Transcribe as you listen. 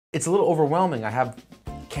It's a little overwhelming. I have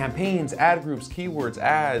campaigns, ad groups, keywords,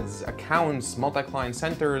 ads, accounts, multi-client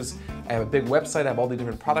centers. I have a big website. I have all the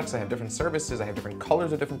different products. I have different services. I have different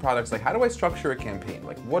colors of different products. Like, how do I structure a campaign?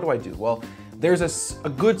 Like, what do I do? Well, there's a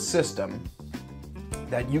good system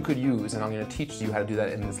that you could use, and I'm going to teach you how to do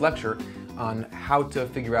that in this lecture on how to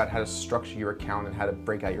figure out how to structure your account and how to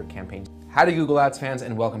break out your campaign. Howdy Google Ads fans,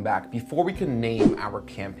 and welcome back. Before we can name our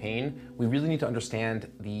campaign, we really need to understand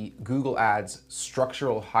the Google Ads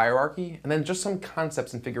structural hierarchy and then just some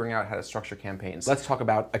concepts in figuring out how to structure campaigns. Let's talk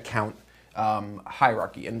about account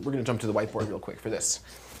hierarchy, and we're going to jump to the whiteboard real quick for this.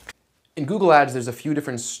 In Google Ads, there's a few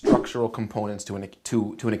different structural components to an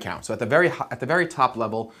account. So at the very top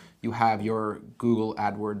level, you have your Google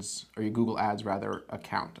AdWords, or your Google Ads rather,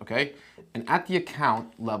 account, okay? And at the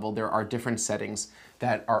account level, there are different settings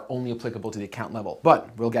that are only applicable to the account level, but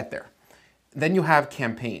we'll get there. Then you have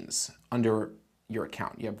campaigns under your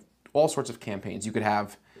account. You have all sorts of campaigns. You could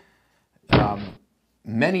have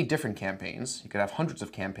many different campaigns. You could have hundreds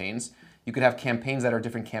of campaigns. You could have campaigns that are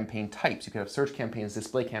different campaign types. You could have search campaigns,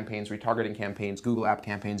 display campaigns, retargeting campaigns, Google app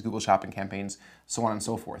campaigns, Google shopping campaigns, so on and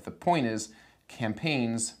so forth. The point is,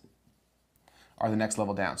 campaigns are the next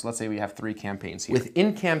level down. So let's say we have 3 campaigns here.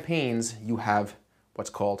 Within campaigns, you have what's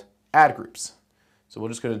called ad groups. So we're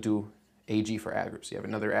just going to do AG for ad groups. You have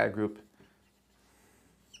another ad group.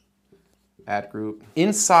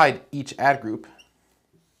 Inside each ad group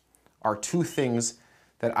are 2 things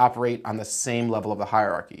that operate on the same level of the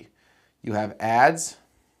hierarchy. You have ads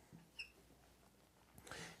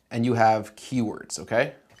and you have keywords,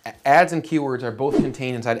 okay? Ads and keywords are both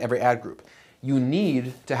contained inside every ad group. You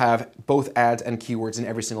need to have both ads and keywords in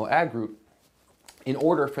every single ad group in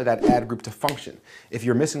order for that ad group to function. If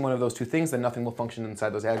you're missing one of those 2 things, then nothing will function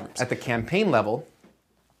inside those ad groups. At the campaign level,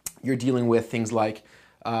 you're dealing with things like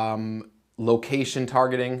location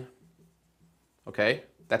targeting, okay?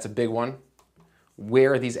 That's a big one.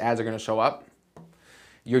 Where these ads are going to show up.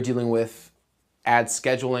 You're dealing with ad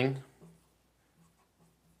scheduling,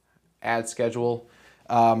 ad schedule.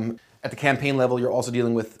 At the campaign level, you're also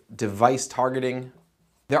dealing with device targeting.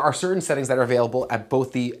 There are certain settings that are available at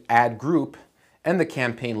both the ad group and the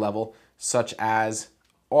campaign level, such as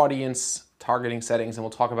audience targeting settings, and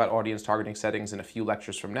we'll talk about audience targeting settings in a few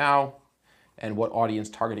lectures from now and what audience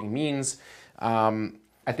targeting means.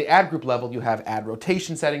 At the ad group level, you have ad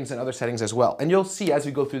rotation settings and other settings as well. And you'll see as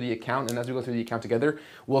we go through the account, and as we go through the account together,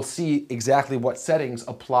 we'll see exactly what settings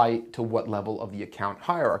apply to what level of the account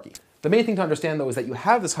hierarchy. The main thing to understand, though, is that you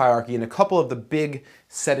have this hierarchy and a couple of the big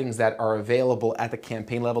settings that are available at the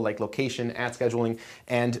campaign level, like location, ad scheduling,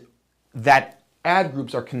 and that ad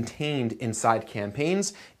groups are contained inside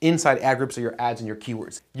campaigns. Inside ad groups are your ads and your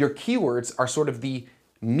keywords. Your keywords are sort of the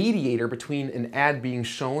mediator between an ad being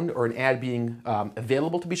shown or an ad being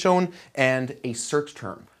available to be shown and a search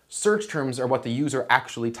term. Search terms are what the user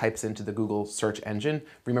actually types into the Google search engine.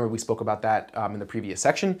 Remember, we spoke about that in the previous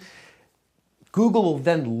section. Google will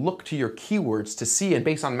then look to your keywords to see, and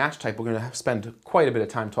based on match type, we're going to spend quite a bit of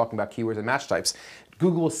time talking about keywords and match types.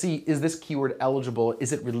 Google will see, is this keyword eligible?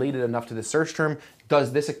 Is it related enough to the search term?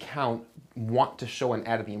 Does this account want to show an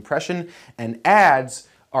ad of the impression? And ads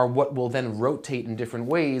are what will then rotate in different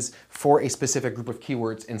ways for a specific group of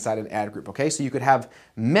keywords inside an ad group, okay? So you could have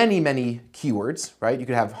many, many keywords, right? You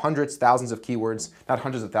could have hundreds, thousands of keywords, not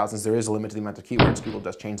hundreds of thousands, there is a limit to the amount of keywords. Google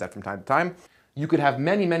does change that from time to time. You could have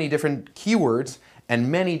many, many different keywords and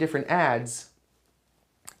many different ads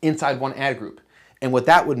inside one ad group. And what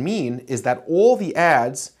that would mean is that all the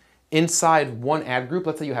ads inside one ad group,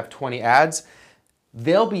 let's say you have 20 ads,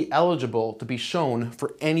 they'll be eligible to be shown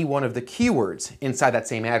for any one of the keywords inside that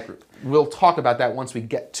same ad group. We'll talk about that once we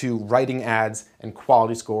get to writing ads and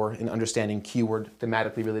quality score and understanding keyword,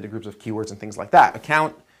 thematically related groups of keywords and things like that.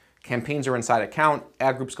 Account, campaigns are inside account,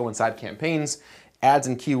 ad groups go inside campaigns, ads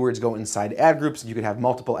and keywords go inside ad groups. You could have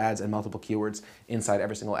multiple ads and multiple keywords inside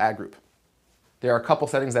every single ad group. There are a couple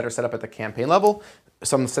settings that are set up at the campaign level,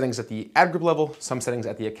 some settings at the ad group level, some settings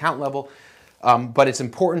at the account level. But it's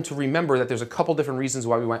important to remember that there's a couple different reasons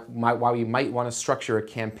why we might want to structure a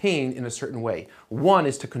campaign in a certain way. One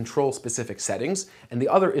is to control specific settings, and the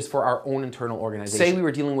other is for our own internal organization. Say we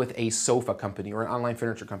were dealing with a sofa company or an online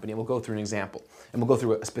furniture company, and we'll go through an example. And we'll go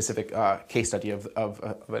through a specific case study of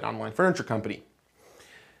an online furniture company.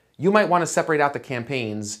 You might want to separate out the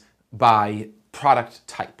campaigns by product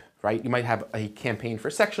type, right? You might have a campaign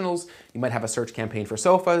for sectionals, you might have a search campaign for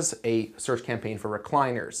sofas, a search campaign for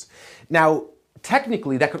recliners. Now,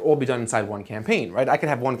 technically, that could all be done inside one campaign, right? I could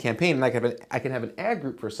have one campaign and I can have an ad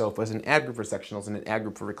group for sofas, an ad group for sectionals, and an ad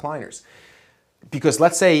group for recliners. Because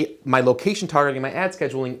let's say my location targeting, my ad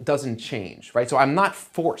scheduling doesn't change, right? So I'm not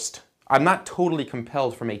forced. I'm not totally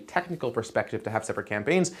compelled from a technical perspective to have separate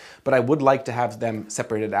campaigns, but I would like to have them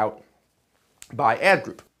separated out by ad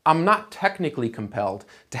group. I'm not technically compelled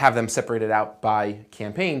to have them separated out by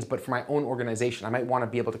campaigns, but for my own organization, I might want to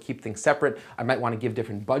be able to keep things separate. I might want to give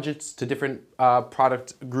different budgets to different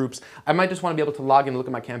product groups. I might just want to be able to log in and look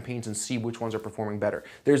at my campaigns and see which ones are performing better.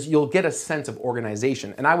 You'll get a sense of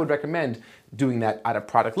organization, and I would recommend doing that at a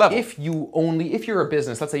product level. If you're a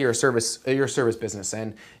business, let's say you're a service business,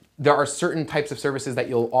 and there are certain types of services that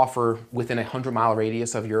you'll offer within a 100-mile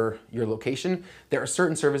radius of your location. There are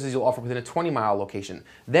certain services you'll offer within a 20-mile location.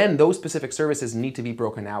 Then those specific services need to be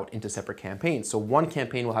broken out into separate campaigns. So one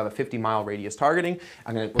campaign will have a 50-mile radius targeting.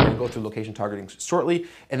 We're gonna go through location targeting shortly.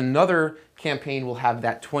 And another campaign will have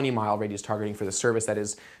that 20-mile radius targeting for the service that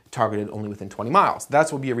is targeted only within 20 miles.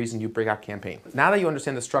 That will be a reason you break out campaign. Now that you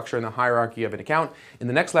understand the structure and the hierarchy of an account, in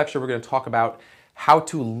the next lecture, we're gonna talk about how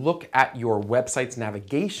to look at your website's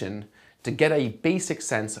navigation to get a basic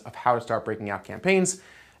sense of how to start breaking out campaigns.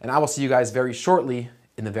 And I will see you guys very shortly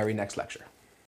in the very next lecture.